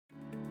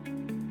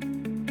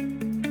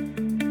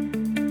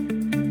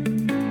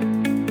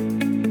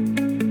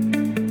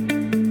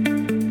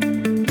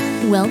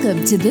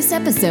Welcome to this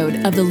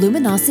episode of the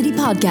Luminosity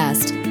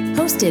Podcast,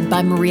 hosted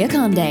by Maria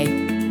Conde.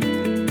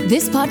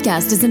 This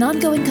podcast is an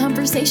ongoing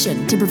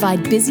conversation to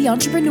provide busy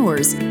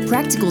entrepreneurs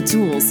practical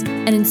tools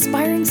and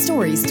inspiring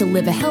stories to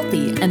live a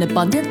healthy and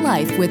abundant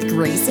life with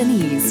grace and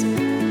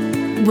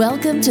ease.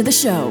 Welcome to the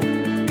show.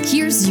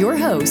 Here's your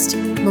host,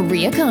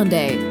 Maria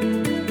Conde.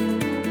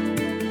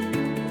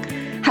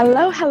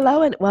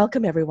 Hello, and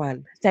welcome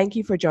everyone. Thank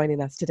you for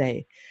joining us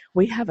today.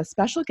 We have a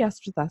special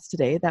guest with us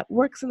today that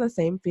works in the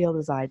same field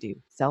as I do,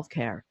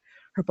 self-care.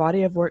 Her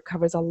body of work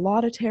covers a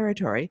lot of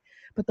territory,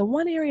 but the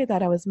one area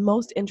that I was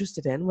most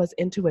interested in was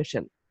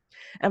intuition.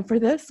 And for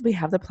this, we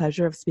have the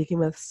pleasure of speaking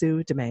with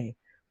Sue Dumais.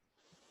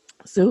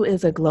 Sue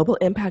is a global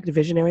impact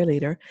visionary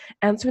leader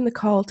answering the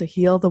call to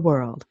heal the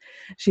world.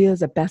 She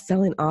is a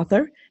best-selling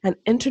author, an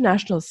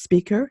international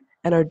speaker,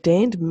 an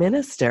ordained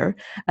minister,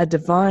 a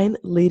divine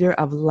leader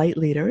of light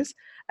leaders,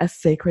 a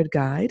sacred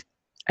guide,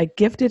 a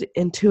gifted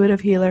intuitive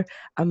healer,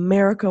 a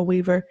miracle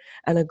weaver,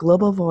 and a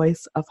global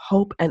voice of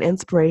hope and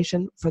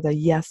inspiration for the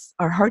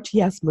Heart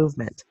Yes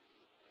movement.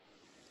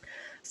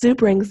 Sue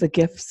brings the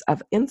gifts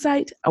of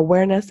insight,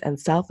 awareness, and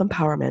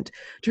self-empowerment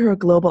to her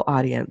global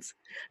audience,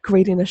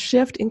 creating a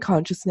shift in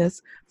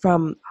consciousness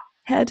from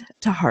head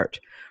to heart.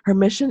 Her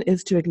mission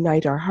is to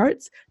ignite our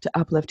hearts, to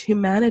uplift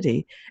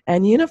humanity,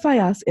 and unify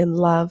us in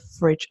love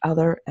for each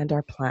other and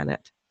our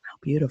planet. How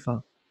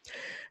beautiful.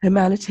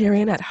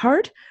 Humanitarian at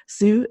heart,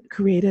 Sue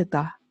created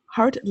the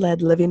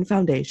Heart-Led Living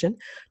Foundation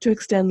to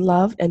extend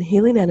love and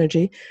healing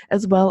energy,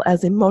 as well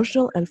as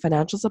emotional and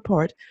financial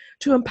support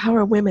to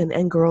empower women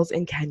and girls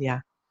in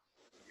Kenya.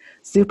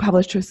 Sue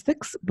published her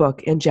sixth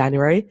book in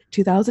January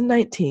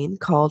 2019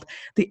 called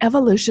The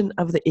Evolution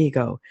of the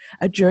Ego,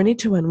 a journey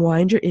to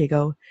unwind your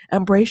ego,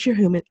 embrace your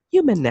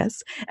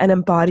humanness, and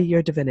embody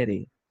your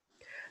divinity.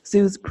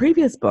 Sue's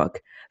previous book,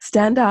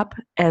 Stand Up,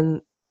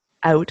 Stand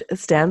Out,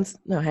 Stand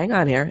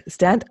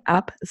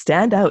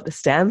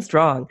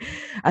Strong,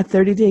 a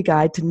 30-day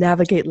guide to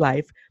navigate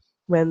life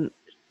when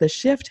the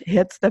shift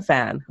hits the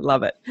fan,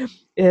 love it,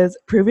 is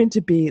proving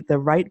to be the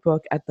right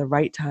book at the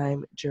right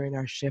time during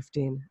our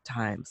shifting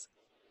times.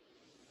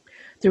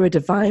 Through a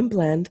divine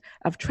blend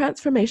of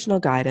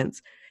transformational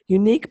guidance,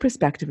 unique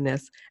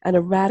perspectiveness, and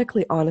a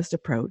radically honest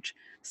approach,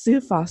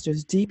 Sue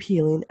fosters deep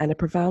healing and a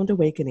profound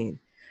awakening.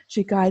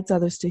 She guides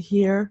others to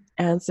hear,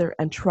 answer,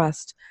 and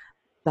trust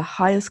the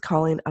highest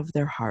calling of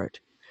their heart.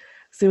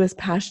 Sue is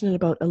passionate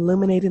about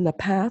illuminating the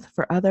path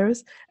for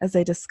others as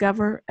they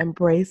discover,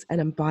 embrace,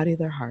 and embody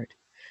their heart.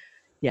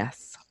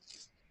 Yes.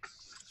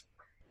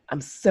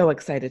 I'm so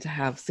excited to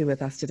have Sue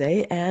with us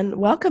today, and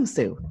welcome,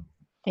 Sue.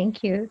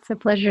 Thank you. It's a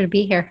pleasure to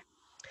be here.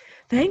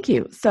 Thank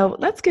you. So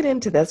let's get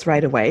into this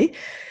right away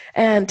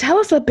and tell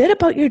us a bit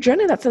about your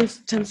journey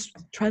that's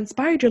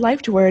transpired your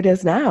life to where it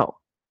is now.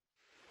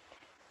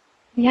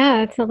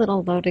 Yeah, it's a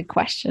little loaded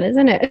question,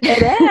 isn't it? It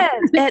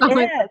is.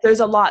 It is. There's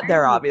a lot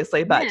there,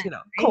 obviously, but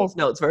Cole's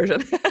Notes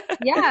version.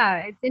 Yeah,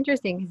 it's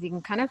interesting because you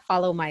can kind of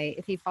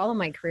if you follow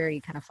my career,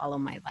 you kind of follow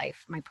my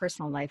life, my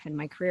personal life, and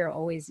my career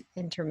always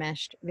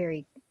intermeshed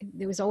it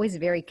was always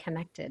very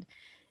connected.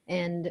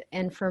 And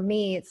for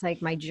me, it's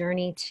like my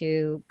journey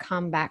to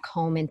come back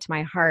home into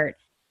my heart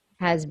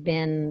has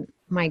been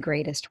my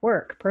greatest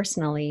work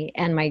personally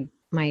and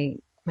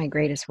my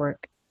greatest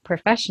work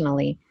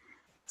professionally.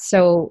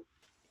 So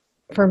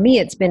for me,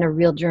 it's been a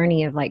real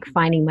journey of like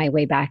finding my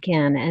way back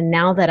in. And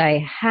now that I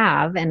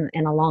have, and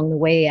along the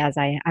way, as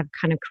I've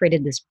kind of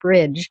created this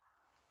bridge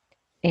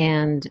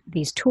and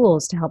these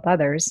tools to help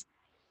others,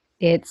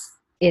 it's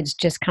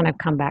just kind of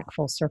come back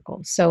full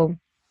circle. So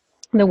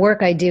the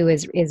work I do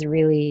is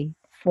really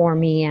for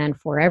me and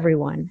for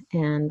everyone.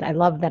 And I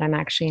love that I'm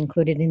actually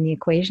included in the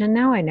equation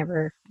now.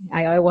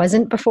 I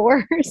wasn't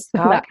before. So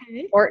that's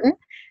important.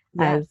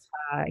 Yes.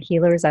 As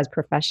healers, as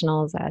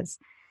professionals, as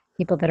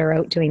people that are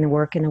out doing the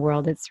work in the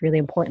world, it's really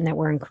important that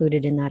we're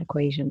included in that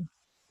equation.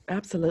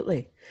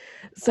 Absolutely.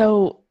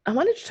 So I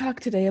wanted to talk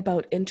today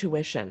about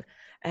intuition.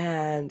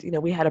 And,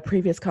 we had a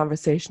previous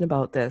conversation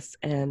about this,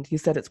 and you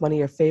said it's one of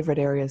your favorite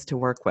areas to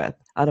work with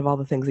out of all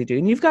the things you do.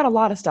 And you've got a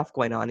lot of stuff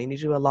going on, and you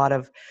do a lot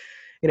of,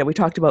 we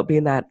talked about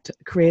being that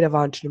creative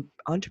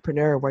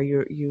entrepreneur where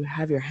you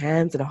have your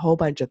hands in a whole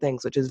bunch of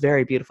things, which is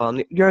very beautiful.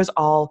 And yours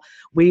all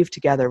weave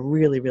together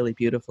really, really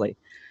beautifully.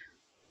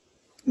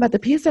 But the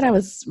piece that I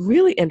was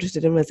really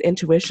interested in was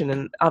intuition.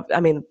 And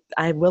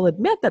I will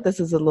admit that this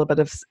is a little bit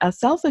of a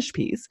selfish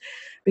piece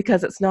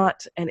because it's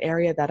not an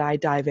area that I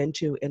dive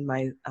into in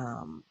my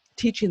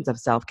teachings of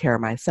self-care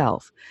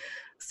myself.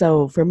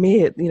 So for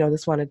me, I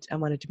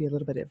wanted to be a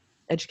little bit of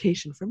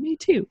education for me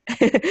too,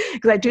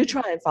 because I do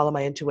try and follow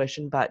my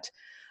intuition. But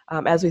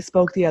as we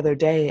spoke the other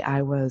day,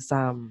 I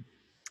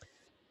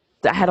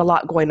had a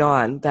lot going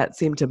on that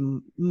seemed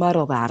to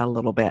muddle that a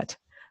little bit.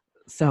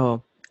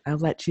 So I'll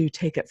let you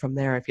take it from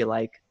there if you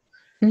like.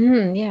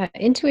 Yeah,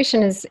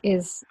 intuition is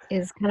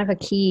kind of a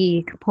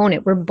key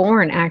component. We're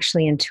born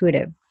actually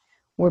intuitive.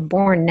 We're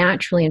born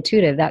naturally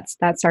intuitive.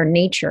 That's our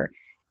nature.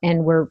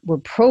 And we're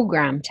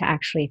programmed to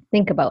actually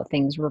think about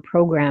things. We're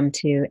programmed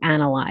to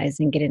analyze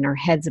and get in our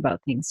heads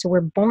about things. So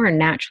we're born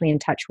naturally in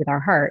touch with our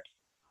heart,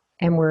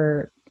 and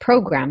we're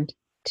programmed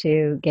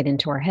to get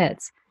into our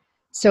heads.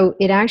 So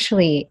it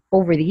actually,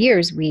 over the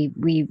years,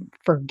 we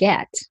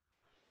forget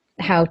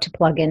how to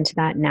plug into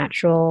that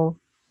natural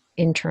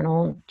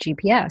internal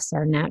GPS,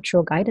 our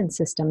natural guidance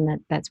system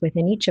that's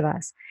within each of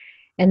us.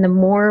 And the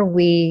more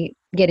we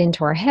get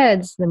into our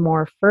heads, the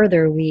more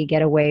further we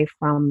get away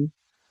from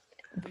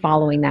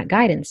following that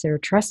guidance or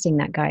trusting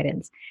that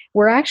guidance.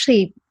 We're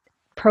actually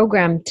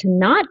programmed to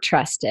not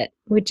trust it,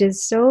 which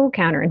is so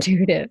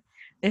counterintuitive.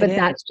 But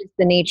that's just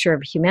the nature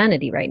of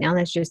humanity right now.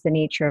 That's just the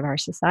nature of our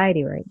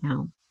society right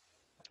now,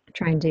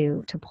 trying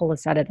to pull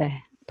us out of the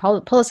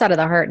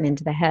heart and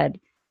into the head,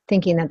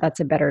 thinking that that's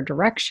a better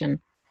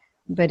direction.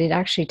 But it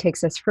actually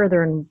takes us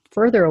further and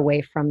further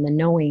away from the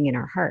knowing in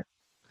our heart.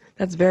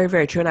 That's very,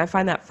 very true. And I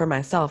find that for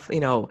myself,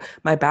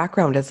 my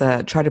background as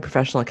a chartered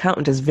professional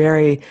accountant is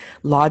very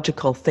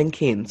logical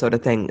thinking sort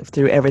of thing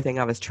through everything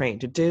I was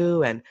trained to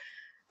do.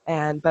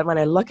 But when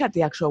I look at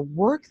the actual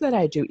work that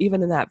I do,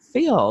 even in that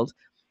field,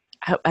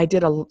 I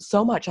did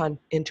so much on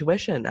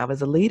intuition. I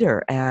was a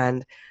leader,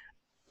 and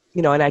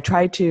I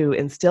tried to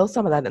instill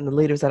some of that in the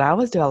leaders that I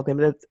was developing.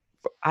 But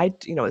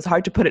it's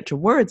hard to put it to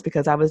words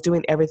because I was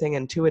doing everything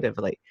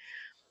intuitively.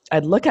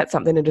 I'd look at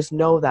something and just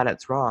know that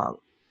it's wrong,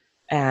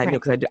 and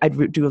because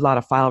I'd do a lot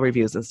of file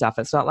reviews and stuff.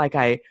 It's not like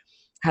I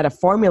had a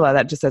formula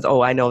that just says,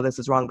 "Oh, I know this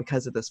is wrong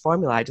because of this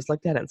formula." I just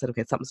looked at it and said,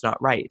 "Okay, something's not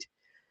right."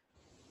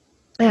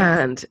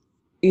 And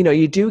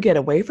you do get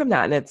away from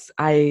that, and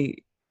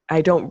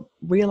I don't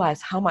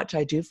realize how much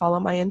I do follow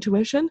my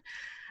intuition,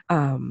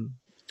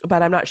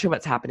 but I'm not sure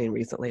what's happening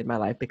recently in my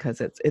life because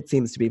it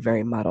seems to be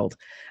very muddled.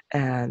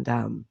 And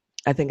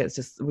I think it's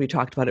just, we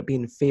talked about it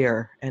being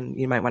fear, and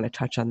you might want to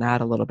touch on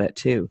that a little bit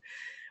too.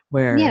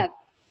 Yeah,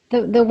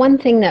 the one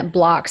thing that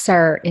blocks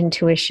our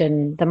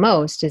intuition the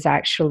most is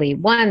actually,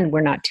 one, we're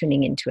not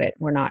tuning into it.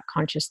 We're not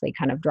consciously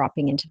kind of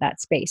dropping into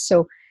that space.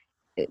 So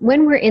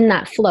when we're in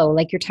that flow,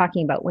 like you're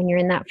talking about, when you're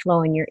in that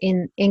flow and you're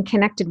in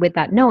connected with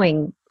that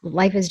knowing,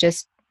 life is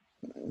just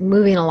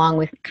moving along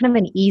with kind of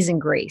an ease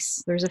and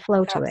grace. There's a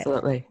flow to it.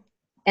 Absolutely.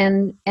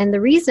 And the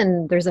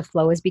reason there's a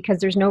flow is because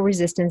there's no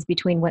resistance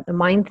between what the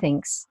mind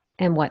thinks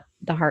and what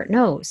the heart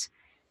knows.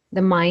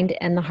 The mind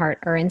and the heart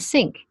are in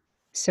sync.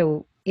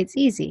 So it's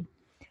easy.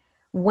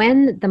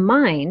 When the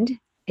mind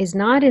is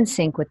not in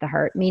sync with the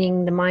heart,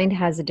 meaning the mind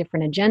has a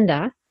different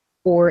agenda,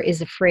 or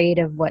is afraid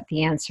of what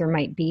the answer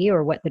might be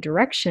or what the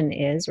direction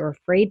is, or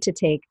afraid to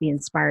take the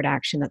inspired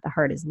action that the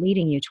heart is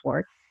leading you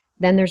toward,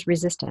 then there's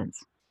resistance.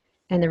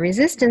 And the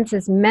resistance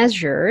is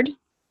measured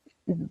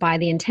by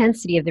the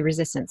intensity of the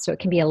resistance. So it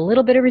can be a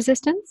little bit of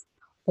resistance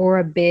or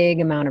a big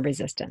amount of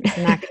resistance.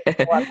 And that can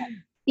be like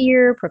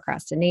fear,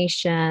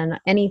 procrastination,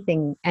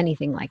 anything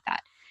like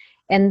that.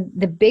 And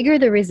the bigger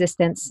the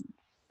resistance,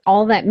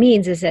 all that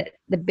means is that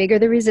the bigger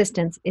the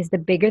resistance is the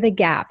bigger the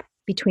gap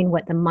between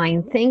what the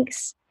mind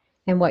thinks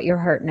and what your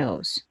heart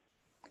knows.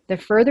 The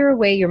further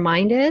away your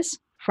mind is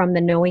from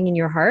the knowing in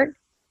your heart,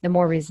 the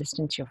more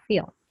resistance you'll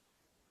feel.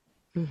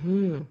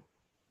 Mm-hmm.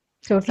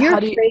 So if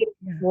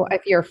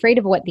you're afraid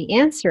of what the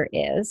answer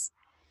is,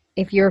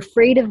 if you're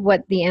afraid of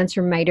what the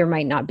answer might or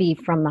might not be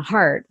from the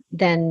heart,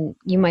 then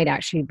you might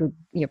actually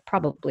you're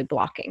probably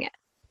blocking it.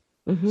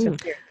 Mm-hmm. So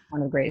fear is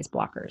one of the greatest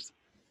blockers.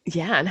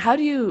 Yeah, and how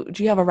do you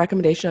have a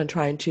recommendation on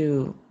trying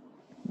to,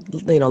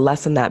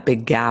 lessen that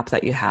big gap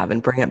that you have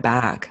and bring it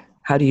back?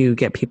 How do you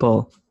get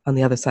people on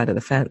the other side of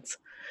the fence?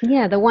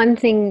 Yeah, the one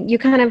thing you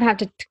kind of have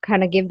to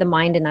kind of give the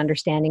mind an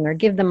understanding, or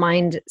give the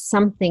mind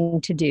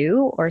something to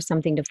do or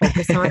something to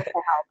focus on to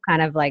help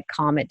kind of like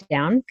calm it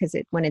down. Because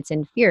when it's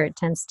in fear, it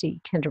tends to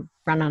kind of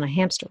run on a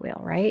hamster wheel,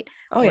 right?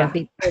 Oh, yeah. Or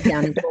be pulled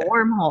down into a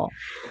wormhole.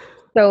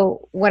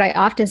 So what I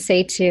often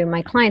say to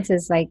my clients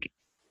is like,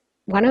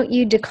 why don't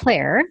you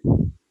declare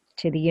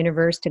to the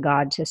universe, to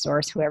God, to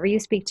source, whoever you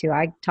speak to.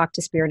 I talk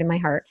to spirit in my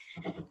heart,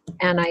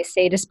 and I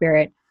say to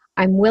spirit,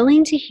 I'm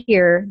willing to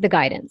hear the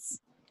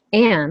guidance.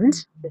 And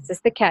this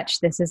is the catch.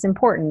 This is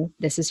important.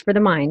 This is for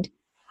the mind.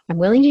 I'm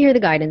willing to hear the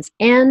guidance,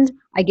 and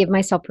I give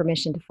myself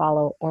permission to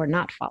follow or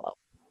not follow.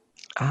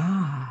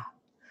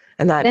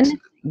 And that's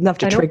enough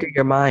to trigger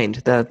your mind,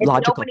 the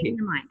logical piece.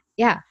 Your mind.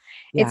 Yeah.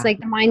 It's like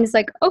the mind is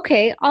like,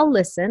 okay, I'll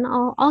listen.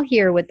 I'll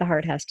hear what the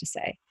heart has to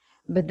say,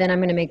 but then I'm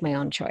going to make my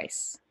own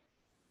choice.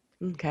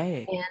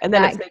 Okay. And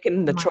then it's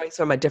making the choice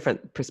from a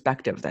different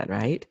perspective then,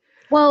 right?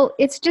 Well,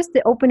 it's just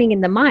the opening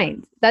in the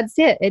mind. That's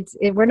it.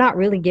 We're not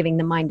really giving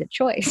the mind a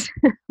choice.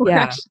 We're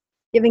actually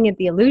giving it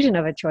the illusion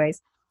of a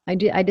choice. I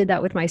did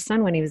that with my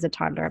son when he was a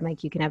toddler. I'm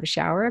like, you can have a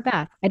shower or a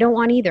bath. I don't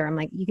want either. I'm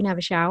like, you can have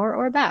a shower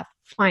or a bath.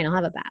 Fine, I'll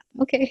have a bath.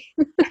 Okay.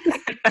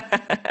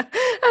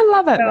 I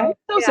love it. Right?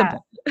 So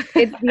simple.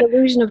 It's the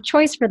illusion of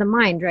choice for the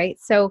mind, right?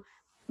 So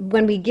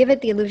when we give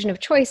it the illusion of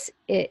choice,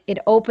 it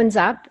opens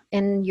up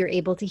and you're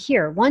able to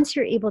hear. Once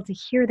you're able to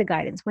hear the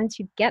guidance, once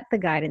you get the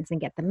guidance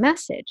and get the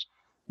message,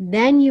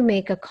 then you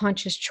make a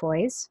conscious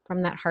choice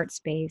from that heart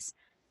space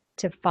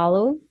to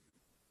follow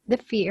the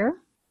fear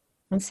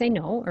and say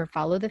no or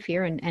follow the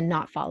fear and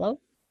not follow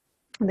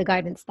the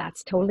guidance.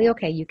 That's totally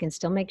okay. You can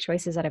still make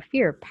choices out of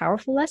fear.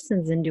 Powerful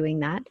lessons in doing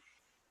that,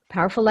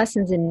 powerful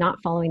lessons in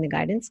not following the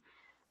guidance,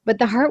 but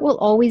the heart will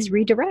always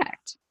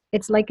redirect.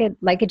 It's like a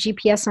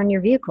GPS on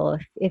your vehicle.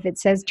 If it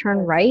says turn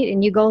right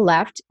and you go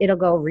left, it'll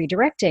go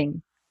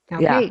redirecting.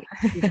 Okay,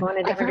 you're going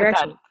a different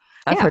direction.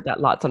 I've heard that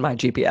lots on my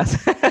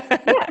GPS.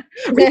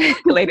 Yeah.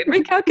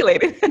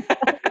 Recalculated.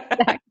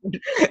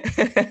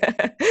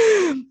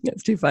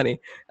 It's too funny.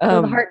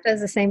 So the heart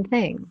does the same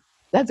thing.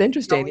 That's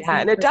interesting. Yeah,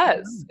 and it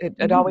does.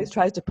 It always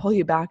tries to pull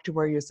you back to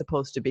where you're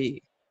supposed to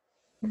be.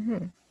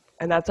 Mm-hmm.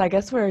 And that's, I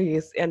guess, where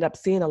you end up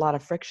seeing a lot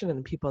of friction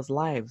in people's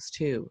lives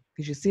too,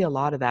 because you see a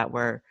lot of that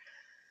where,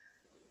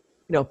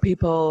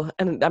 people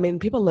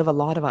live a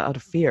lot out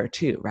of fear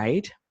too,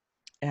 right?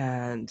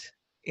 And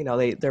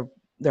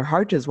their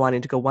heart is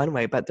wanting to go one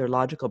way, but their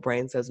logical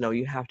brain says, no,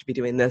 you have to be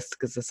doing this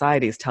because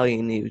society is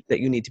telling you that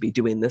you need to be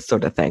doing this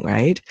sort of thing,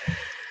 right?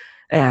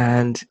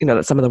 And,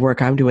 that some of the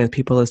work I'm doing with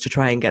people is to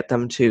try and get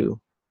them to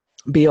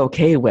be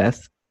okay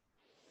with,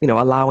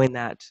 allowing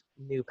that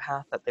new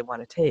path that they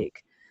want to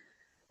take.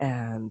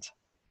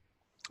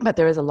 But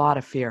there is a lot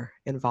of fear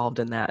involved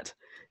in that.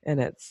 And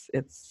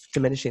it's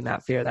diminishing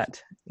that fear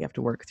that you have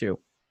to work through.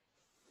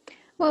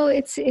 Well,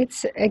 it's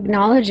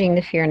acknowledging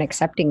the fear and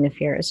accepting the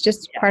fear. It's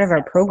just part of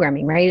our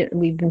programming, right?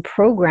 We've been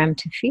programmed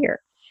to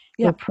fear.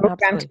 We're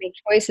programmed to make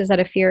choices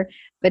out of fear,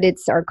 but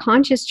it's our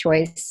conscious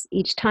choice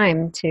each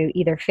time to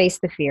either face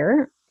the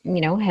fear,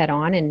 head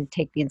on and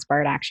take the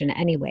inspired action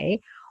anyway,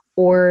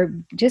 or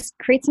just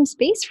create some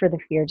space for the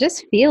fear.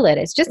 Just feel it.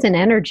 It's just an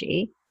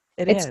energy.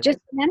 It's just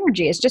an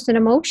energy. It's just an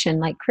emotion.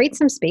 Like, create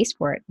some space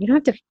for it. You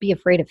don't have to be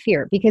afraid of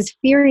fear, because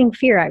fearing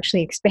fear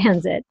actually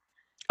expands it.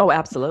 Oh,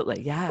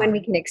 absolutely. Yeah. When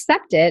we can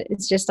accept it,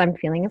 it's just, I'm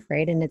feeling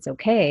afraid and it's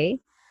okay.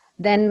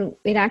 Then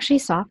it actually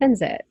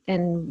softens it,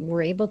 and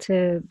we're able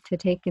to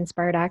take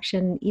inspired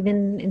action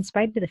even in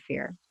spite of the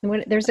fear.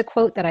 And there's a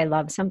quote that I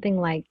love, something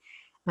like,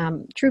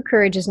 true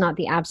courage is not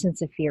the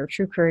absence of fear.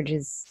 True courage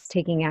is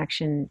taking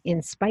action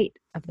in spite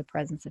of the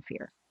presence of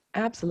fear.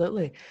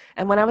 Absolutely.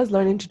 And when I was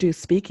learning to do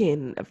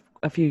speaking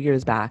a few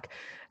years back,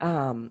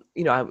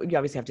 you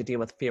obviously have to deal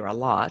with fear a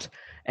lot.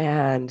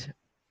 And,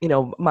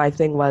 my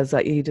thing was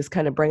that you just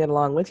kind of bring it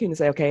along with you and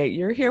say, okay,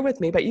 you're here with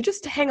me, but you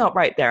just hang out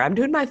right there. I'm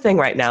doing my thing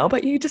right now,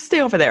 but you just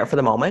stay over there for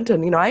the moment.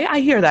 And, I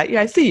hear that.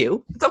 Yeah, I see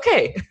you. It's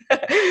okay.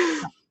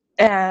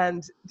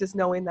 And just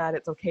knowing that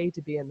it's okay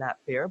to be in that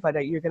fear,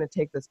 but you're going to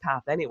take this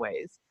path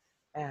anyways.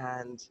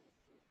 And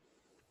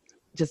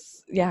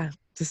just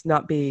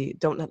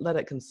don't let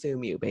it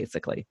consume you,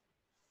 basically.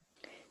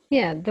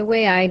 Yeah, the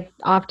way I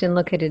often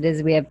look at it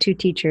is we have two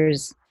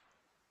teachers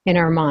in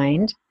our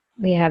mind.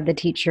 We have the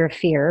teacher of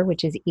fear,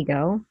 which is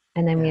ego,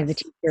 and then we have the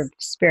teacher of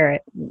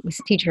spirit,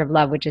 teacher of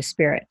love, which is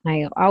spirit. And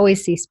I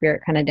always see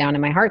spirit kind of down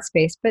in my heart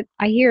space, but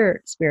I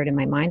hear spirit in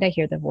my mind. I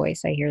hear the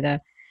voice. I hear the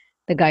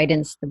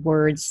guidance, the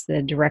words,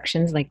 the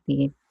directions, like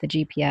the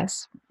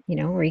GPS,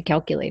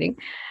 recalculating.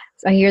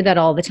 So I hear that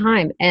all the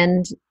time.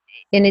 And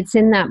it's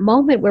in that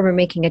moment where we're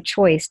making a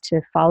choice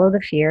to follow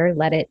the fear,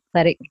 let it,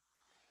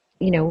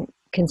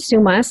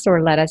 consume us,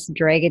 or let us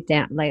drag it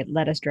down, let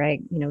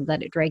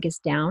it drag us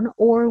down,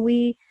 or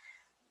we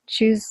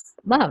choose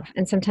love.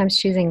 And sometimes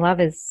choosing love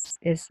is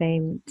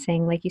saying,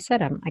 like you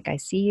said, I'm like, I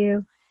see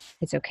you.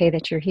 It's okay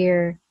that you're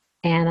here,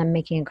 and I'm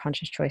making a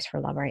conscious choice for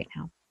love right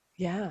now.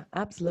 Yeah,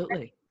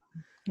 absolutely.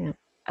 Yeah,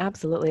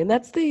 absolutely. And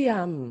that's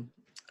the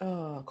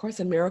Course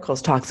in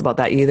Miracles talks about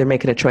that. You either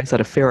making a choice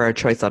out of fear or a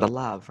choice out of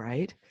love,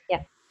 right?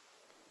 Yeah.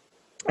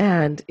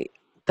 And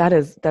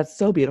that's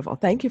so beautiful.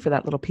 Thank you for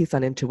that little piece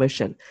on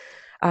intuition.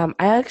 I'm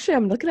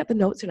looking at the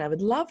notes here, and I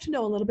would love to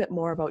know a little bit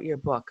more about your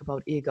book,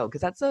 about ego,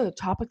 because that's a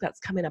topic that's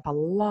coming up a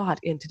lot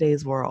in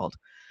today's world.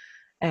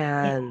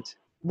 And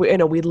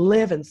we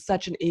live in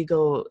such an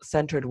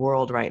ego-centered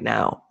world right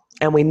now,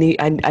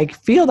 and I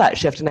feel that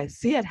shift, and I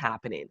see it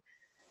happening.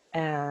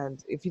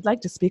 And if you'd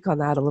like to speak on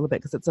that a little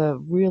bit, because it's a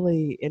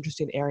really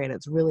interesting area and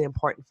it's really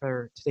important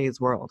for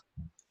today's world.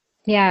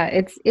 Yeah,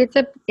 it's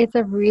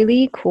a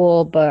really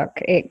cool book.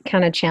 It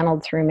kind of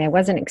channeled through me. I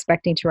wasn't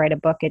expecting to write a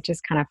book. It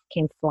just kind of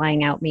came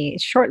flying out me.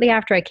 Shortly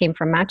after I came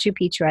from Machu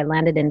Picchu, I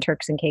landed in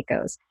Turks and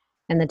Caicos.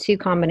 And the two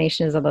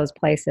combinations of those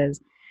places,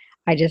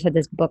 I just had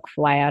this book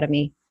fly out of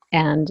me.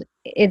 And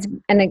it's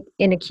an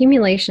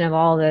accumulation of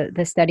all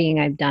the studying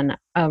I've done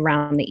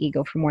around the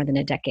ego for more than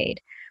a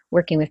decade,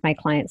 working with my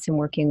clients and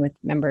working with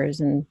members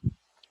and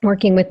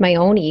working with my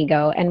own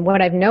ego. And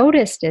what I've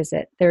noticed is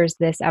that there's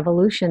this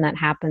evolution that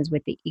happens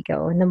with the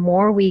ego. And the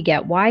more we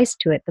get wise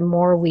to it, the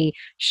more we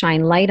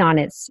shine light on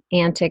its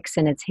antics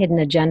and its hidden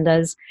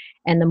agendas,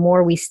 and the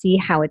more we see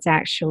how it's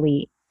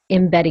actually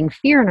embedding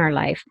fear in our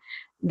life,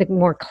 the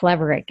more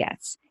clever it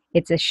gets.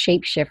 It's a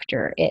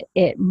shapeshifter.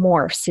 It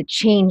morphs, it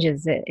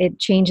changes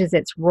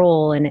its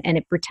role, and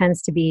it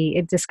pretends to be,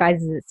 it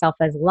disguises itself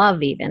as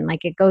love even.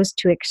 Like, it goes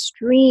to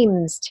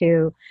extremes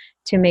to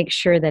make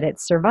sure that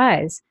it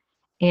survives.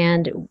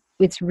 And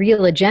its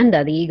real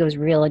agenda, the ego's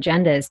real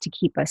agenda, is to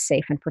keep us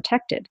safe and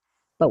protected.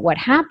 But what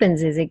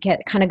happens is it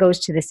kind of goes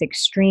to this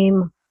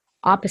extreme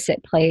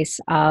opposite place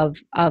of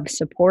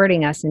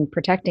supporting us and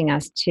protecting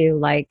us to,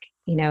 like,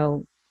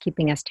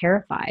 keeping us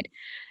terrified,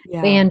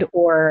 Yeah. and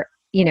or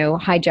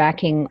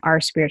hijacking our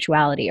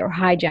spirituality or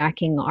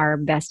hijacking our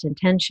best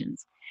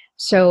intentions.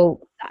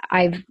 So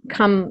I've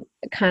come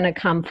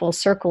full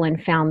circle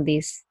and found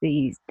these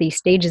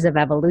stages of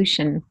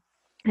evolution,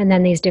 and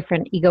then these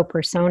different ego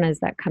personas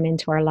that come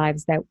into our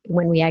lives, that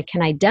when we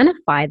can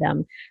identify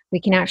them, we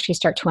can actually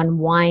start to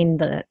unwind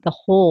the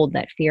hold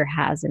that fear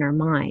has in our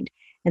mind.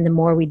 And the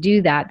more we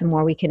do that, the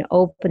more we can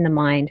open the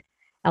mind,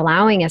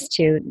 allowing us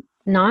to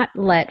not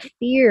let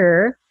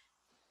fear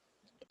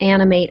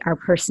animate our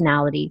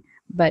personality,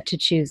 but to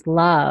choose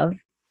love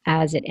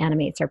as it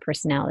animates our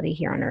personality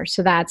here on earth.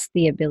 So that's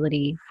the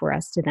ability for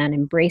us to then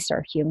embrace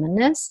our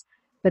humanness,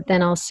 but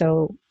then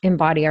also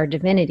embody our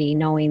divinity,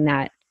 knowing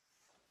that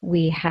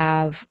we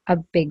have a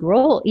big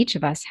role. Each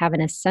of us have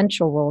an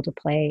essential role to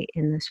play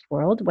in this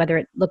world, whether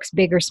it looks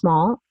big or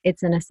small.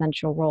 It's an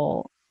essential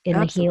role in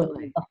the healing of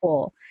Absolutely. the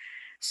whole.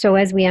 So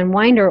as we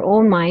unwind our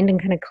own mind and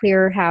kind of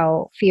clear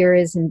how fear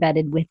is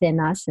embedded within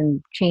us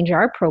and change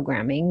our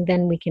programming,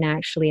 then we can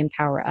actually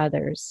empower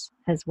others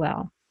as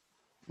well.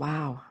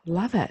 Wow.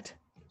 Love it.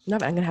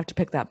 Love it. I'm going to have to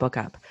pick that book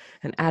up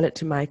and add it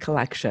to my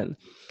collection.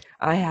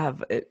 I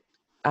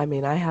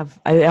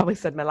always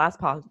said my last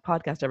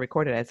podcast I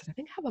recorded, I said, I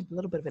think I have a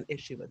little bit of an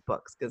issue with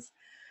books because,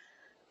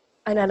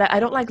 and I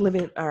don't like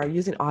living or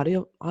using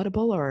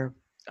Audible or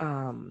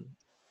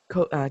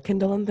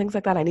Kindle and things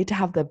like that. I need to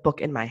have the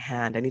book in my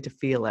hand. I need to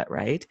feel it,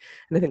 right?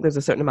 And I think there's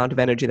a certain amount of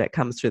energy that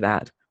comes through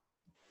that.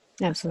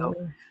 So,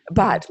 Absolutely.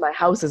 but my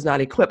house is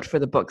not equipped for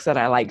the books that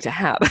I like to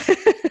have.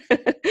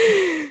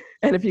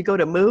 And if you go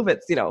to move,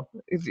 it's,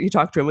 if you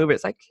talk to a mover,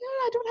 it's like, yeah,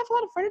 I don't have a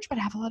lot of furniture, but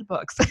I have a lot of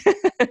books.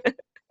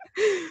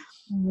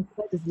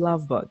 I just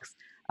love books.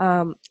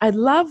 I'd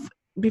love,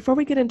 before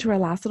we get into our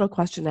last little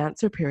question and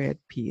answer period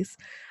piece,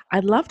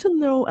 I'd love to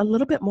know a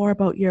little bit more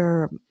about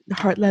your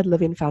Heart-Led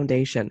Living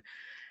Foundation,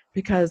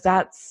 because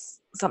that's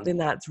something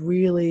that's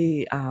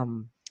really,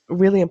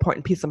 really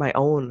important piece of my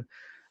own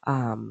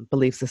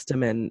belief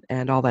system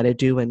and all that I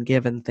do and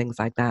give and things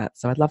like that.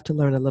 So I'd love to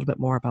learn a little bit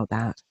more about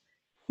that.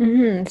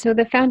 Mm-hmm. So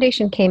the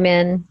foundation came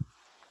in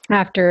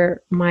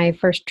after my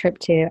first trip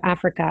to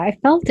Africa. I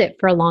felt it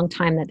for a long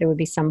time that there would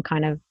be some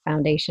kind of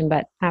foundation,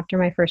 but after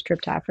my first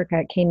trip to Africa,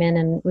 it came in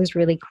and it was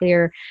really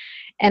clear.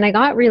 And I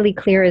got really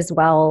clear as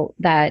well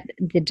that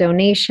the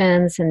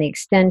donations and the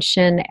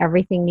extension,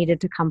 everything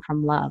needed to come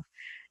from love.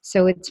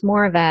 So it's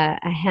more of a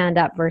hand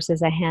up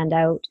versus a hand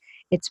out.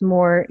 It's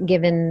more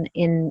given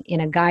in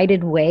a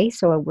guided way.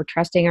 So we're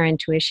trusting our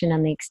intuition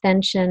and the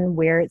extension,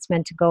 where it's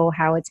meant to go,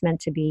 how it's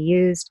meant to be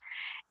used.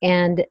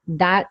 And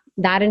that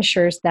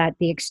ensures that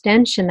the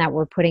extension that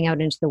we're putting out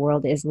into the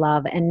world is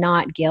love and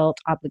not guilt,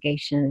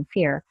 obligation, and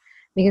fear,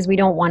 because we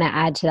don't want to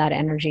add to that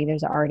energy.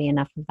 There's already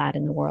enough of that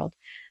in the world.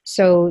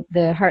 So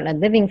the Heart-Led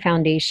Living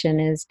Foundation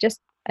is just,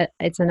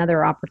 it's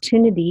another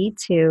opportunity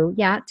to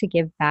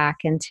give back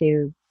and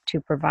to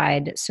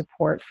provide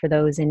support for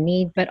those in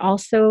need, but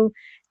also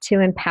to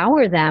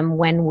empower them.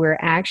 When we're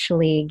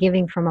actually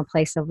giving from a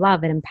place of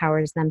love, it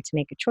empowers them to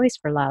make a choice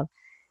for love.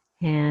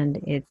 And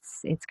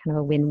it's kind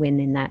of a win-win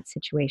in that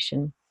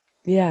situation.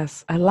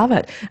 Yes, I love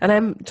it. And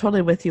I'm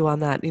totally with you on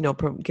that,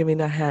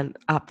 giving a hand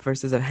up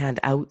versus a hand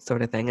out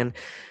sort of thing. And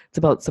it's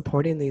about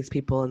supporting these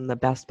people in the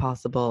best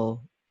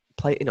possible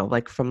play,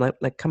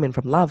 like coming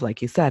from love,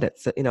 like you said,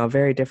 it's,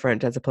 very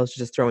different as opposed to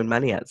just throwing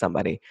money at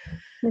somebody.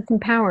 It's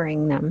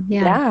empowering them.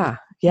 Yeah.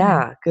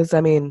 Yeah. Because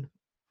a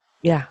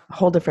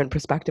whole different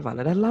perspective on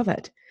it. I love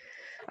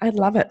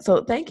it.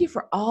 So thank you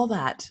for all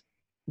that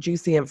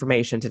juicy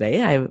information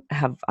today. I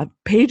have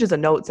pages of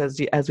notes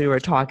as we were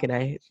talking.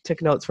 I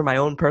took notes for my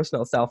own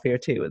personal self here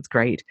too. It's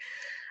great.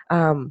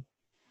 I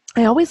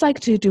always like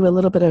to do a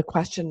little bit of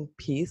question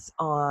piece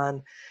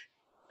on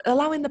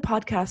allowing the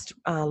podcast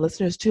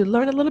listeners to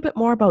learn a little bit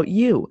more about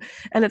you.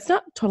 And it's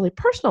not totally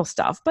personal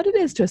stuff, but it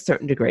is to a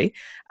certain degree.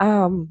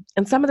 And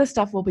some of the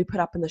stuff will be put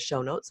up in the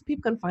show notes so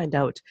people can find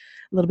out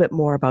a little bit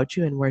more about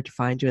you and where to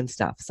find you and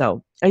stuff.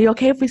 So are you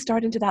okay if we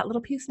start into that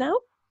little piece now?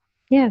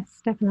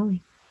 Yes,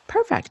 definitely.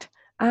 Perfect.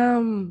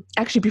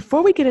 Actually,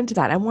 before we get into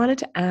that, I wanted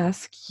to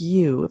ask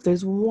you if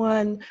there's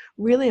one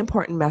really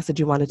important message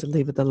you wanted to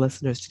leave with the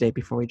listeners today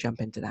before we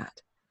jump into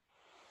that.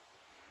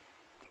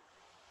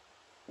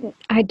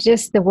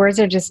 The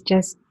words are just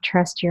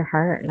trust your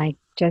heart. Like,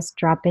 just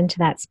drop into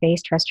that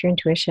space, trust your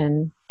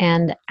intuition,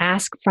 and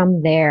ask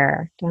from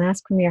there. Don't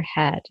ask from your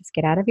head. Just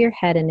get out of your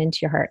head and into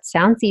your heart.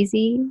 Sounds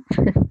easy.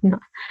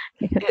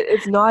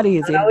 It's not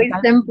easy. Not always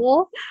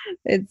simple.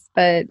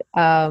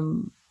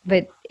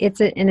 But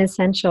it's an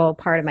essential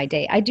part of my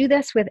day. I do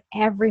this with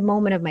every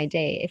moment of my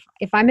day.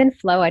 If I'm in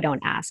flow, I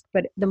don't ask.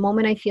 But the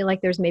moment I feel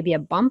like there's maybe a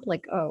bump,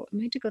 like, oh,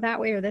 am I to go that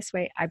way or this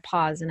way? I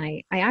pause and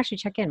I actually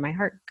check in. My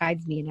heart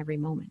guides me in every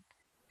moment.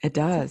 It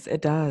does.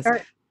 It does.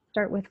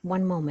 Start with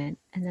one moment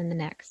and then the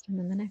next and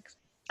then the next.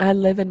 I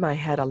live in my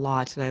head a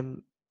lot, and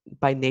I'm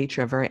by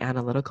nature a very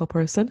analytical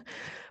person.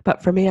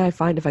 But for me, I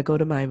find if I go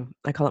to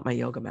I call it my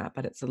yoga mat,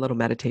 but it's a little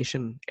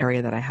meditation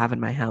area that I have in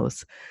my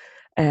house.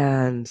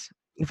 And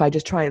if I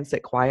just try and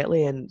sit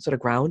quietly and sort of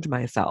ground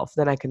myself,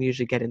 then I can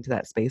usually get into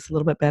that space a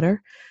little bit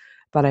better.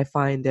 But I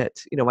find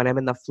it, when I'm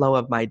in the flow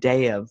of my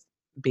day of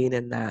being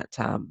in that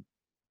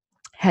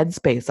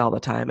headspace all the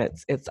time,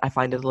 I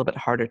find it a little bit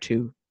harder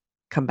to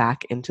come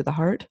back into the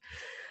heart.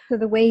 So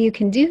the way you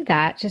can do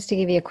that, just to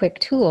give you a quick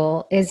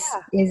tool, is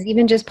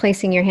even just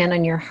placing your hand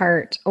on your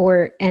heart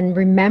and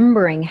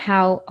remembering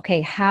how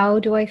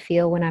do I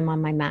feel when I'm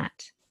on my mat?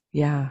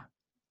 Yeah.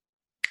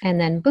 And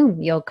then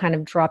boom, you'll kind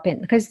of drop in,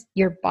 because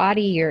your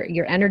body,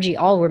 your energy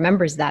all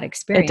remembers that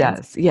experience. It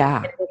does. Yeah.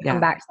 And it will come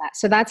back to that.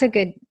 So that's a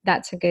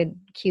good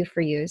cue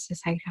for you. It's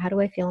just like, how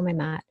do I feel on my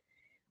mat?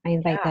 I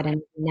invite that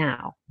in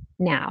now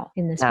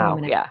in this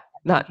moment. Yeah.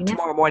 Not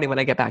tomorrow morning when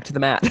I get back to the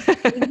mat.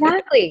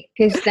 Exactly.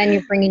 Because then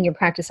you're bringing your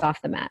practice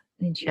off the mat.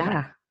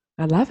 Yeah.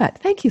 I love it.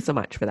 Thank you so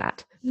much for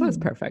that. That was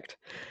perfect.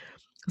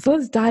 So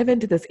let's dive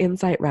into this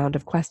insight round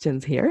of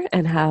questions here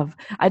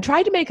I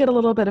tried to make it a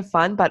little bit of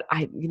fun, but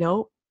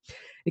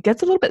it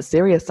gets a little bit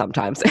serious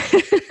sometimes.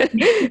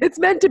 It's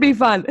meant to be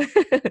fun.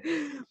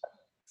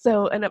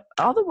 So, and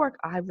all the work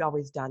I've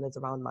always done is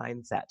around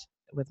mindset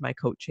with my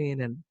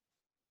coaching and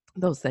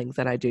those things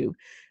that I do,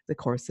 the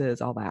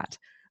courses, all that.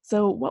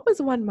 So what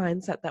was one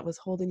mindset that was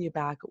holding you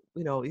back?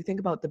 You think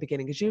about the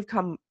beginning, because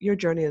your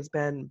journey has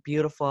been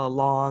beautiful,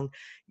 long.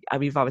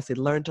 You've obviously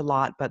learned a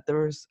lot, but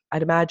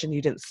I'd imagine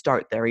you didn't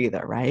start there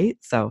either, right?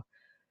 So.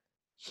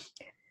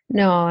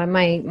 No,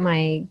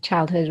 my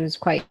childhood was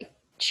quite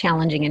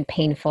challenging and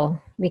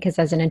painful, because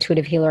as an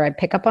intuitive healer, I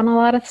pick up on a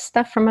lot of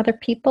stuff from other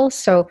people.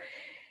 So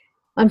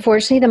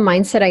unfortunately, the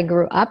mindset I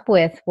grew up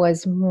with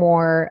was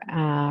more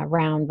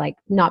around like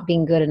not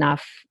being good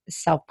enough,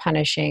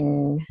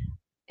 self-punishing.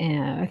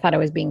 I thought I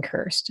was being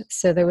cursed.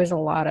 So there was a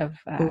lot of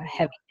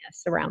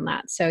heaviness around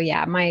that. So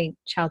yeah, my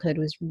childhood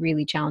was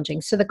really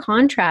challenging. So the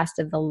contrast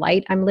of the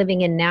light I'm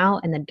living in now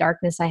and the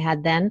darkness I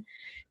had then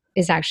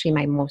is actually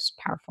my most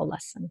powerful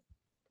lesson.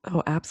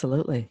 Oh,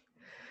 absolutely.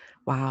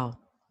 Wow.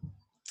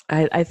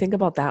 I think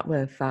about that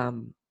with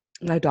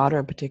my daughter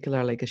in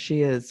particular, because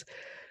she is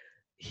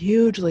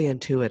hugely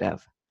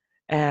intuitive.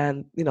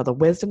 And, the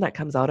wisdom that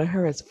comes out of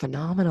her is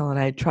phenomenal. And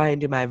I try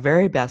and do my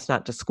very best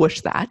not to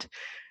squish that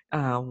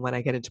when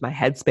I get into my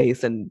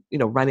headspace and,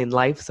 running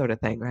life sort of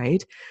thing,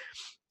 right?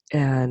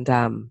 And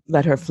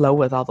let her flow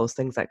with all those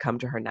things that come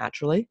to her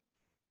naturally.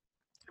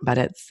 But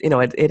it's,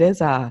 it is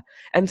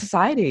and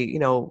society,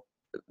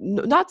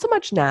 not so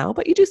much now,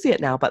 but you do see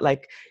it now. But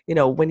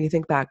when you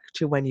think back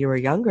to when you were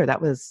younger,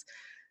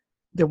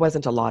 there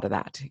wasn't a lot of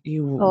that.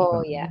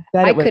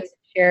 I could have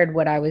shared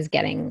what I was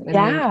getting.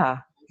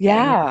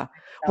 Yeah.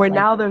 Where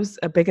now there's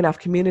a big enough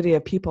community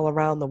of people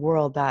around the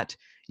world that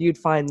you'd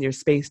find your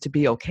space to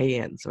be okay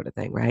in, sort of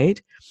thing,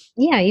 right?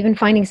 Yeah, even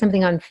finding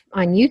something on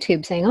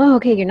YouTube saying, "Oh,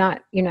 okay, you're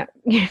not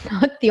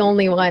the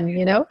only one,"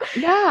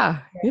 Yeah,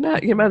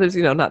 your mother's,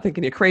 not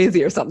thinking you're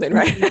crazy or something,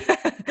 right?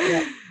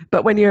 Yeah.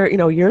 But when you're,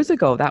 years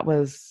ago, that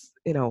was,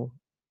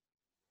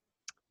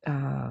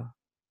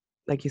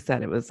 like you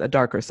said, it was a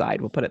darker side.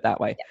 We'll put it that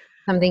way. Yeah.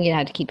 Something you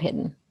had to keep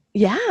hidden.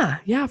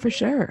 Yeah, for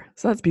sure.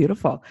 So that's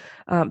beautiful.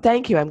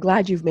 Thank you. I'm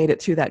glad you've made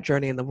it through that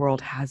journey and the world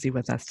has you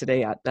with us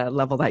today at the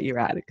level that you're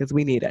at, because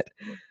we need it.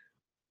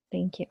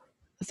 Thank you.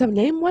 So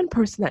name one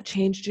person that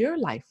changed your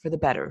life for the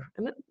better.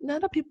 And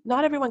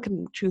not everyone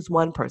can choose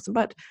one person,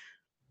 but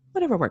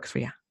whatever works for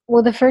you.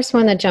 Well, the first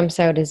one that jumps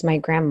out is my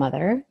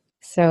grandmother.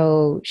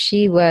 So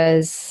she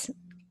was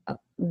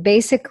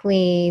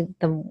basically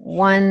the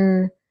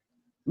one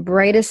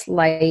brightest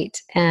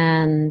light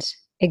and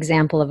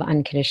example of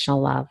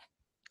unconditional love.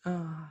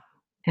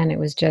 And it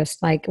was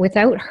just like,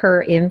 without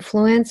her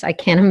influence, I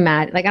can't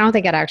imagine, I don't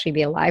think I'd actually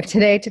be alive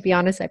today, to be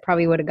honest. I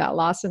probably would have got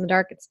lost in the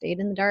dark and stayed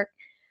in the dark.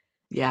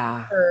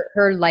 Yeah.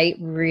 Her light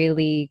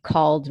really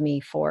called me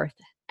forth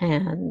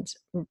and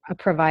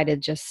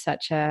provided just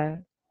such a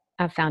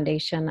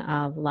foundation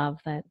of love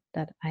that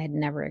I had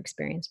never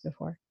experienced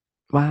before.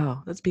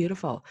 Wow, that's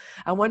beautiful.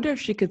 I wonder if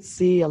she could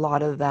see a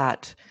lot of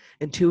that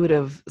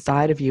intuitive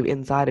side of you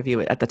inside of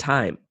you at the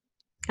time.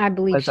 I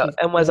believe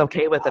was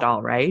okay with it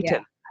all, right? Yeah,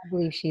 I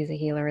believe she's a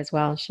healer as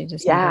well. She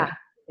just never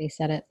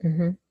said it.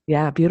 Mm-hmm.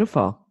 Yeah,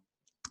 beautiful.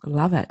 I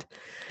love it.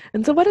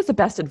 And so what is the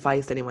best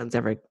advice anyone's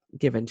ever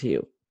given to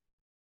you?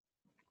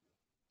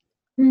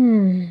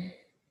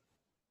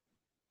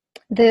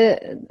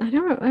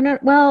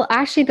 Well,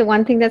 actually the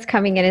one thing that's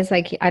coming in is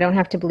like, I don't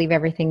have to believe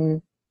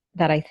everything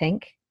that I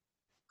think.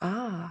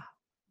 And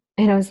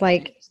I was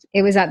like,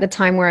 it was at the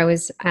time where I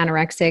was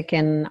anorexic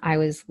and I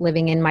was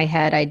living in my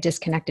head. I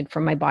disconnected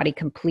from my body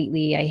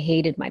completely. I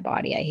hated my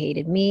body. I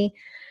hated me.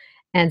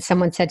 And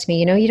someone said to me,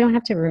 you don't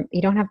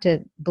have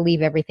to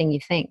believe everything you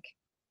think.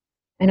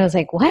 And I was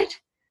like, what?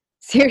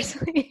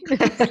 Seriously? I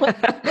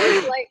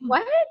was like,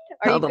 what?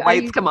 The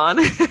lights come on.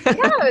 Yeah, I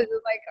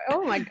was like,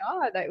 oh my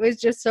God. It was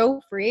just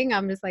so freeing.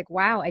 I'm just like,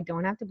 wow, I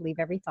don't have to believe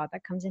every thought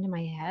that comes into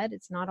my head.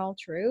 It's not all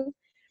true.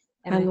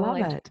 And I love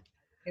it.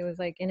 It was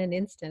like in an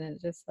instant,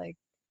 it's just like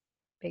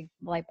big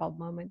light bulb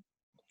moment.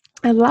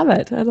 I love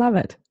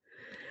it.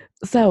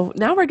 So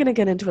now we're going to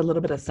get into a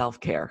little bit of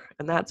self-care,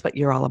 and that's what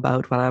you're all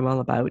about, what I'm all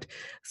about.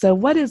 So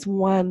what is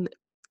one,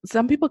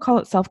 some people call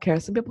it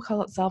self-care, some people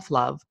call it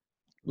self-love,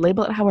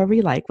 label it however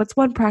you like. What's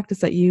one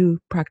practice that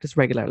you practice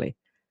regularly?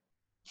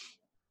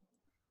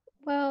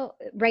 Well,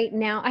 right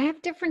now I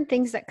have different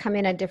things that come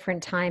in at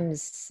different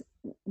times,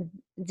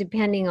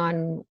 depending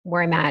on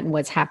where I'm at and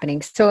what's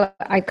happening. So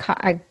I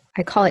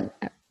call it,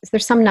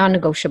 there's some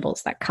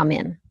non-negotiables that come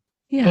in.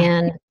 Yeah.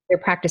 And there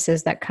are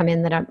practices that come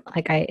in that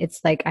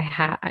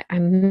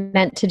I'm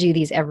meant to do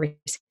these every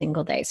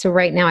single day. So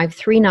right now I have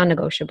 3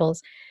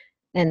 non-negotiables,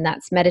 and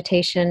that's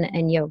meditation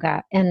and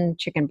yoga and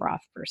chicken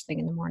broth first thing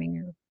in the morning,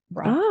 or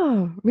broth.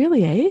 Oh,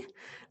 really, eh?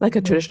 Like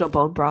a Mhm. traditional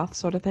bone broth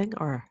sort of thing?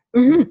 Or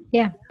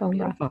Yeah, bone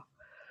broth. Beautiful.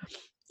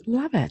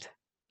 Love it.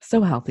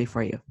 So healthy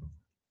for you.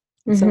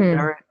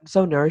 Mhm.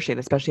 So nourishing,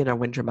 especially in our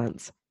winter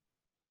months.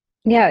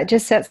 Yeah, it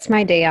just sets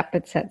my day up.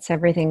 It sets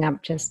everything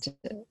up just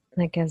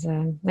like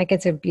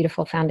it's a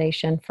beautiful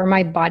foundation for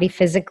my body,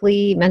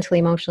 physically, mentally,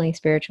 emotionally,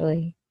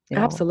 spiritually.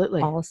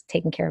 Absolutely. All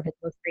taken care of it.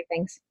 Those 3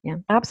 things. Yeah.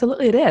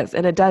 Absolutely it is.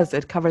 And it does.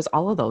 It covers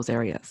all of those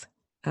areas.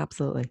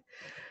 Absolutely.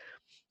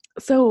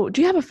 So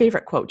do you have a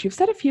favorite quote? You've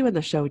said a few in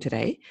the show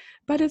today,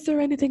 but is there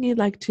anything you'd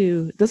like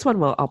to, this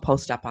one I'll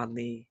post up on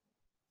the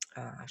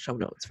show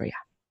notes for you.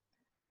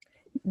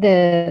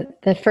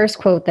 The first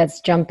quote that's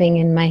jumping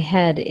in my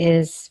head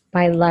is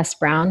by Les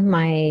Brown.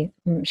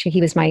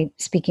 He was my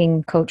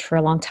speaking coach for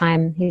a long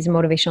time. He's a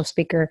motivational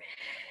speaker.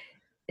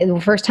 And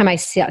the first time I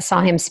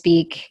saw him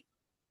speak,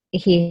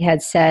 he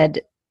had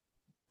said,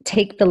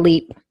 "Take the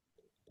leap.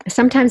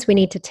 Sometimes we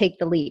need to take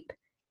the leap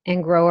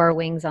and grow our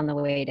wings on the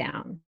way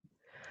down."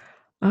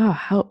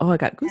 I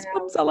got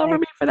goosebumps all over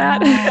me for Yeah.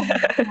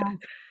 that.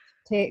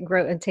 Take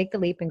the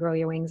leap and grow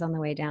your wings on the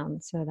way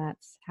down. So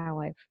that's how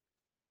I've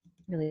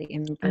really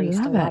embraced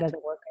a lot of the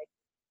work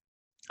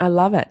I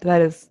love it.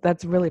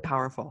 That's really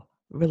powerful.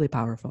 Really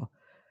powerful.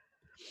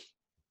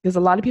 Because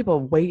a lot of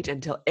people wait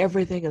until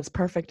everything is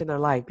perfect in their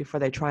life before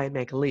they try and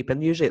make a leap.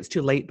 And usually it's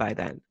too late by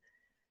then.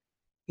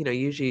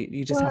 Usually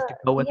you just have to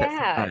go with it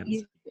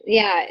sometimes.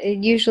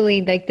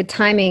 Usually like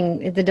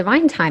the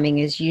divine timing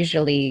is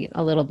usually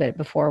a little bit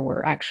before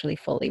we're actually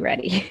fully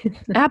ready.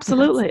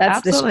 Absolutely. That's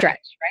absolutely. the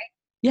stretch, right?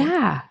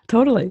 Yeah,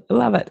 totally. I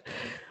love it.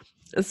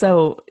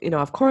 So,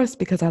 of course,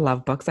 because I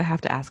love books, I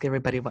have to ask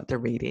everybody what they're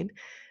reading.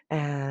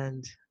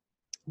 And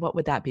what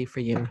would that be for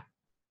you?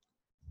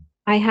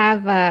 I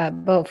have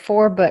about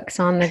 4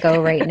 books on the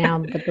go right now,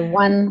 but the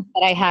one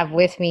that I have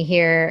with me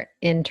here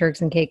in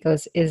Turks and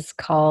Caicos is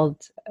called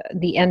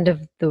 "The End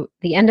of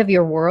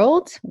Your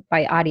World"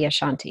 by Adi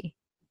Ashanti.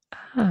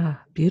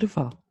 Ah,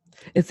 beautiful.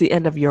 It's the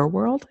end of your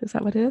world. Is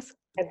that what it is?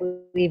 I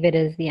believe it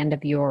is The End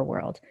of Your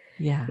World.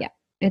 Yeah. Yeah.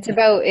 It's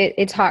about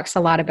it talks a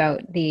lot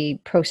about the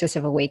process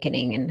of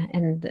awakening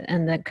and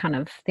the kind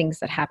of things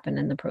that happen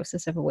in the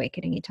process of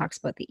awakening. He talks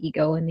about the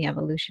ego and the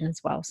evolution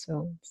as well.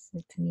 So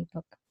it's a neat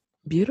book.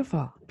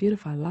 Beautiful.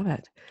 Beautiful. I love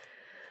it.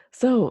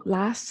 So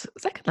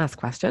second last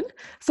question.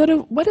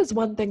 So what is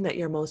one thing that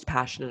you're most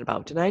passionate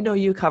about? And I know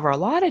you cover a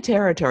lot of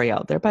territory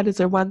out there, but is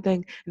there one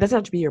thing, it doesn't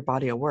have to be your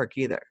body of work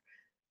either.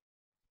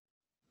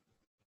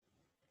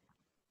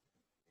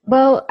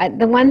 Well,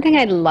 the one thing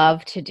I'd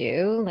love to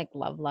do, like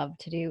love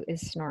to do,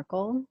 is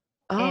snorkel.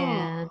 Oh.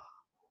 And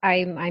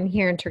I'm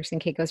here in Turks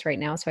and Caicos right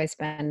now, so I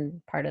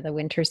spend part of the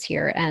winters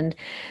here. And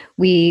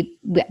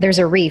there's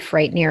a reef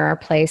right near our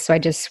place, so I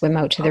just swim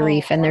out to the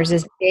reef. And there's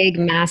this big,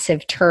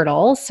 massive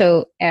turtle.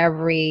 So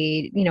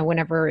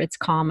whenever it's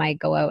calm, I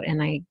go out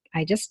and I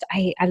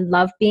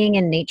love being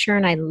in nature,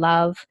 and I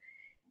love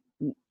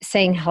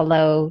saying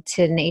hello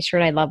to nature,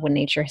 and I love when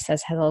nature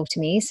says hello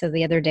to me. So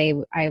the other day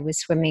I was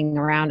swimming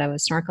around, I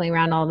was snorkeling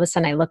around, all of a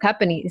sudden I look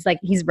up and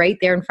he's right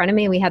there in front of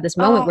me, and we had this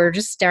moment where we're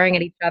just staring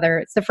at each other.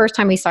 It's the first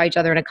time we saw each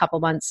other in a couple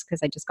months,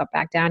 because I just got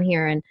back down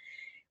here, and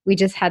we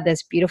just had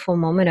this beautiful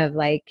moment of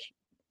like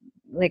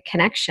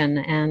connection.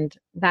 And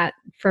that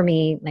for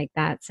me, like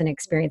that's an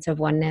experience of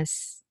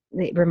oneness.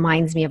 It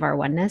reminds me of our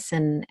oneness,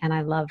 and I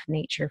love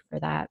nature for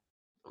that.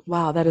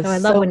 Wow, that is I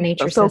love when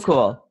nature so says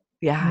cool.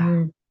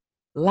 Yeah.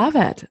 Love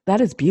it. That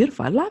is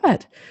beautiful. I love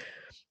it.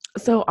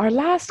 So our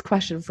last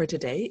question for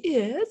today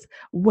is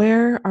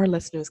where our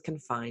listeners can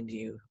find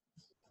you.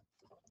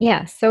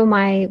 Yeah, so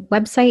my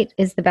website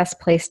is the best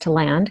place to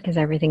land because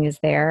everything is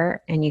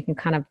there, and you can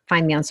kind of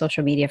find me on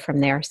social media from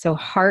there. So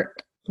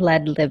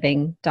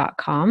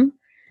heartledliving.com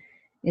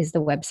is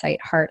the website,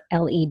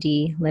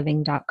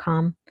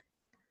 heartledliving.com.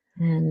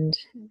 And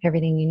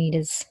everything you need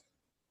is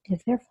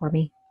there for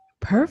me.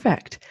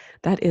 Perfect.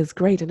 That is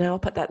great. And I'll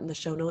put that in the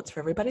show notes for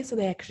everybody so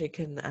they actually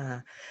can,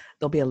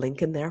 there'll be a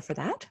link in there for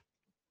that.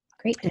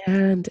 Great.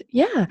 And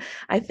yeah,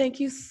 I thank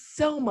you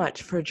so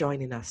much for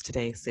joining us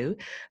today, Sue.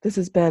 This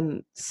has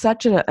been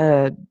such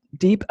a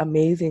deep,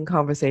 amazing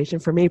conversation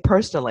for me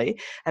personally,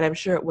 and I'm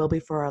sure it will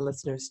be for our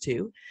listeners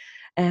too.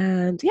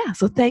 And yeah,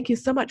 so thank you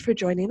so much for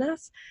joining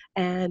us,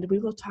 and we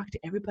will talk to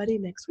everybody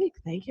next week.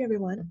 Thank you,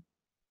 everyone.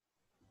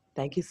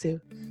 Thank you, Sue.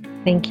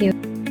 Thank you.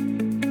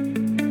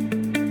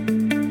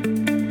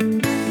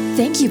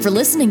 Thank you for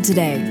listening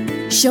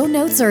today. Show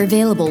notes are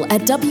available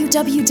at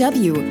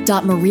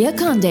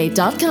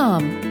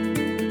www.mariaconde.com.